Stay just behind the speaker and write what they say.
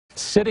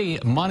City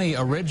money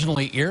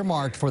originally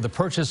earmarked for the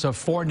purchase of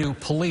 4 new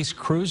police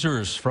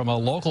cruisers from a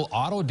local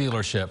auto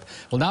dealership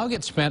will now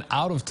get spent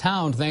out of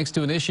town thanks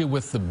to an issue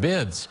with the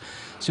bids.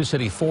 Sioux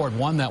City Ford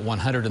won that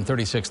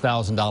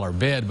 $136,000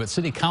 bid, but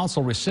City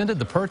Council rescinded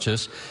the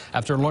purchase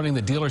after learning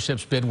the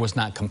dealership's bid was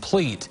not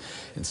complete.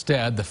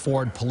 Instead, the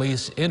Ford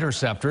Police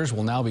Interceptors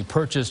will now be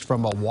purchased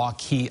from a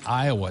Waukee,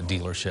 Iowa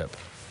dealership.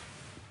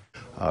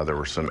 There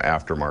were some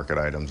aftermarket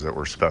items that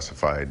were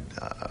specified,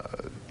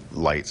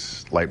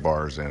 light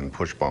bars and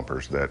push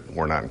bumpers that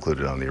were not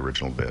included on the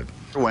original bid.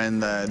 When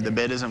the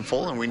bid isn't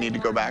full and we need to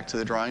go back to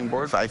the drawing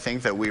board, I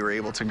think that we were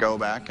able to go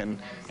back and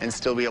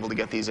still be able to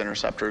get these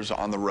interceptors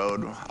on the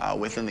road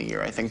within the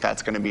year. I think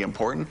that's going to be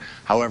important.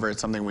 However,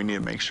 it's something we need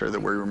to make sure that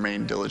we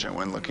remain diligent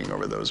when looking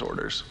over those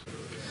orders.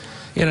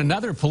 In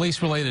another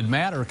police-related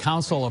matter,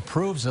 Council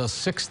approves a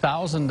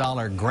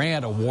 $6,000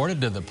 grant awarded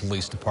to the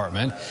police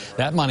department.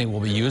 That money will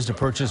be used to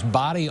purchase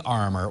body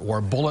armor or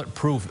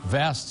bulletproof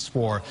vests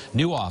for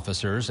new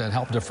officers and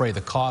help defray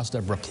the cost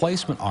of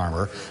replacement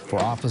armor for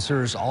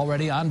officers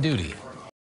already on duty.